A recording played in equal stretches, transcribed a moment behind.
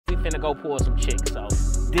finna go pull some chicks. So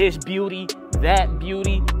this beauty, that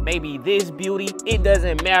beauty, maybe this beauty, it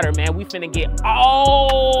doesn't matter, man. We finna get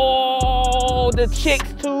all the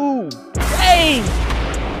chicks too. Hey,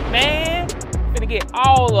 man, finna get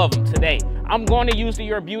all of them today. I'm going to use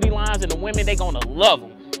your beauty lines, and the women, they gonna love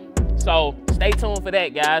them. So stay tuned for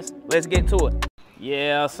that, guys. Let's get to it.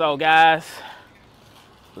 Yeah, so guys,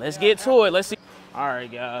 let's get to it. Let's see. All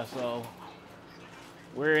right, guys, so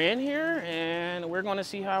we're in here and we're gonna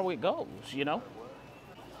see how it goes, you know?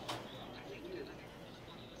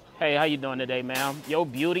 Hey, how you doing today, ma'am? Your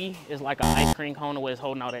beauty is like an ice cream cone where it's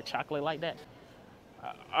holding all that chocolate like that.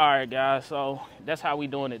 All right, guys, so that's how we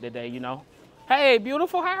doing it today, you know? Hey,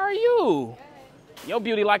 beautiful, how are you? Your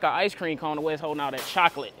beauty like an ice cream cone where it's holding all that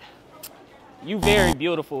chocolate. You very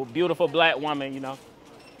beautiful, beautiful black woman, you know?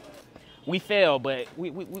 We failed, but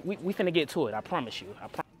we finna get to it, I promise you.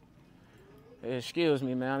 Excuse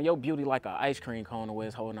me, ma'am. Your beauty like an ice cream cone where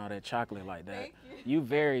it's holding all that chocolate like that. Thank you. You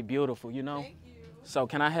very beautiful, you know? Thank you. So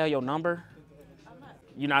can I have your number? I'm not.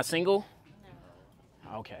 You not single?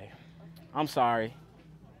 No. Okay. I'm sorry.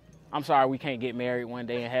 I'm sorry we can't get married one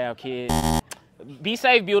day and have kids. Be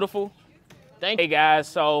safe, beautiful. Thank you, guys.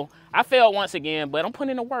 So I failed once again, but I'm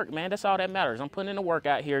putting in the work, man. That's all that matters. I'm putting in the work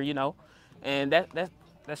out here, you know? And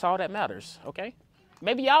that's all that matters, okay?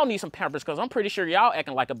 Maybe y'all need some pampers because I'm pretty sure y'all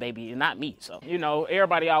acting like a baby and not me. So, you know,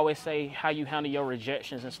 everybody always say how you handle your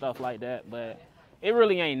rejections and stuff like that, but it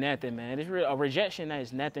really ain't nothing, man. It's a rejection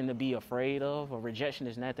is nothing to be afraid of. A rejection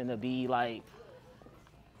is nothing to be like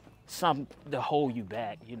something to hold you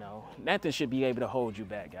back, you know. Nothing should be able to hold you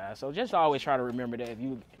back, guys. So just always try to remember that if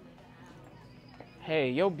you, hey,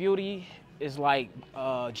 your beauty is like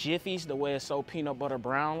Jiffy's, the way it's so peanut butter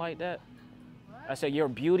brown like that. I said your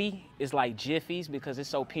beauty is like Jiffy's because it's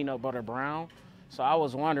so peanut butter brown. So I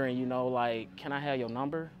was wondering, you know, like, can I have your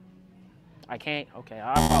number? I can't? Okay,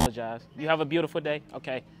 I apologize. You have a beautiful day.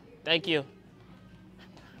 Okay, thank you.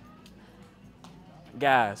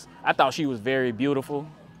 Guys, I thought she was very beautiful.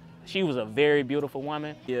 She was a very beautiful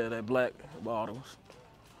woman. Yeah, that black bottles.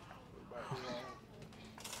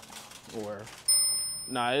 Or,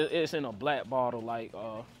 nah, it's in a black bottle, like,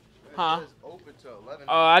 huh? Open to 11.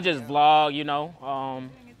 I just vlog, you know.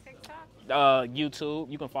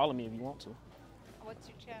 YouTube. You can follow me if you want to. What's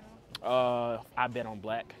your channel? I Bet on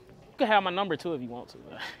Black. You can have my number too if you want to.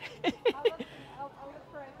 I'll look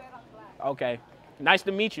for it Bet on Black. Okay. Nice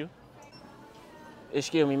to meet you.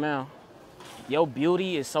 Excuse me, ma'am. Your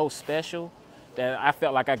beauty is so special that I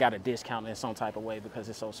felt like I got a discount in some type of way because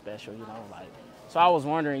it's so special, you know, like. So I was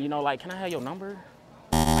wondering, you know, like, can I have your number?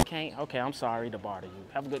 I can't? Okay, I'm sorry to bother you.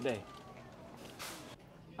 Have a good day.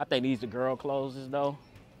 I think these the girl clothes though.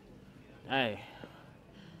 Hey.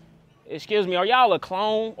 Excuse me, are y'all a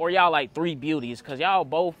clone or y'all like three beauties? Cause y'all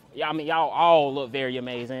both, I mean, y'all all look very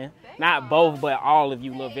amazing. Not both, but all of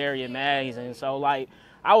you look very amazing. So like,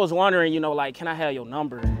 I was wondering, you know, like, can I have your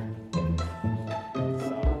number?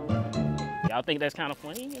 So, y'all think that's kind of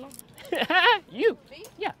funny, you know? You? Me?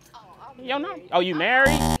 Yeah. Oh, Your number? Oh, you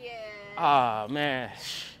married? Yeah. Oh, man.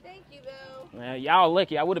 Thank you, though. Man, y'all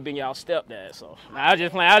lucky. I would have been y'all stepdad, so. I was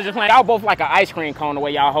just playing. Y'all both like an ice cream cone the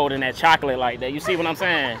way y'all holding that chocolate like that. You see what I'm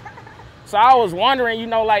saying? So I was wondering, you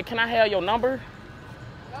know, like, can I have your number?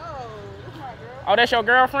 No, that's my girl. Oh, that's your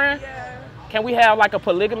girlfriend? Yeah. Can we have like a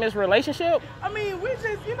polygamous relationship? I mean, we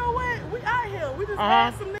just, you know what? We out here. We just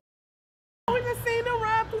had some niggas. We just seen them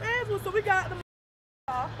ride through Edgewood, so we got them.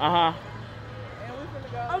 Uh-huh. And we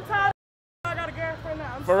finna go. I'm tired of I got a girlfriend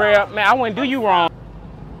now. I'm For sorry. real? Man, I wouldn't do you wrong.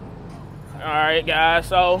 All right, guys,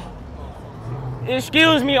 so.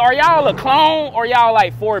 Excuse me, are y'all a clone or y'all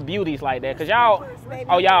like four beauties like that? Cause y'all,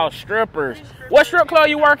 oh, y'all strippers. What strip club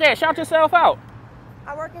you work at? Shout yourself out.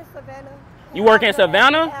 I work in Savannah. You work in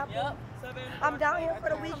Savannah? Yep. I'm down here for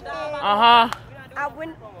the weekend. Uh-huh. I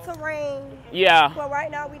went to Rain. Yeah. But right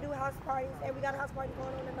now we do house parties, and we got a house party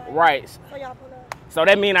going on tonight. Right. So y'all pull up. So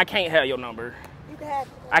that mean I can't have your number. You can have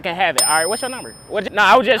it. I can have it. All right, what's your number? What? No,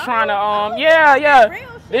 I was just trying to, yeah.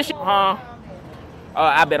 This,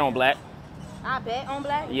 I Bet on Black. I Bet on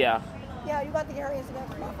Black? Yeah. Yeah, you got to get her Instagram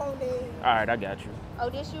for my phone day. All right, I got you. Oh,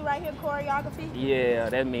 this you right here, choreography? Yeah,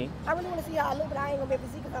 that's me. I really want to see how I look, but I ain't gonna be able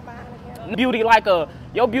to see because I'm behind the camera. Beauty like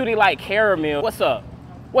your beauty like caramel. What's up?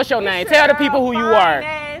 What's your name? Tell the people who you are.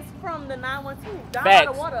 Ass from the 912. Down Facts.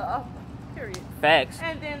 by the water, period. Facts.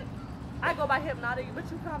 And then I go by Hypnotic, but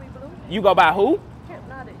you call me Blue. You go by who?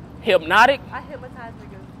 Hypnotic. Hypnotic? I hypnotize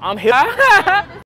niggas. I'm hip.